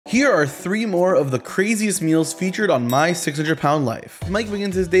Here are 3 more of the craziest meals featured on my 600-pound life. Mike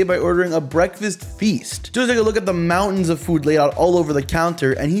begins his day by ordering a breakfast feast. Just take a look at the mountains of food laid out all over the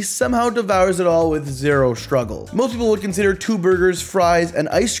counter, and he somehow devours it all with zero struggle. Most people would consider 2 burgers, fries, and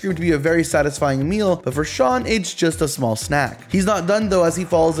ice cream to be a very satisfying meal, but for Sean, it's just a small snack. He's not done though, as he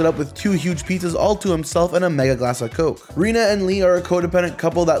follows it up with 2 huge pizzas all to himself and a mega glass of Coke. Rena and Lee are a codependent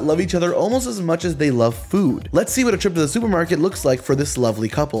couple that love each other almost as much as they love food. Let's see what a trip to the supermarket looks like for this lovely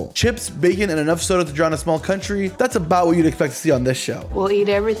couple. Chips, bacon, and enough soda to drown a small country. That's about what you'd expect to see on this show. We'll eat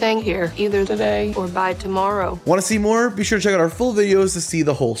everything here, either today or by tomorrow. Want to see more? Be sure to check out our full videos to see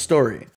the whole story.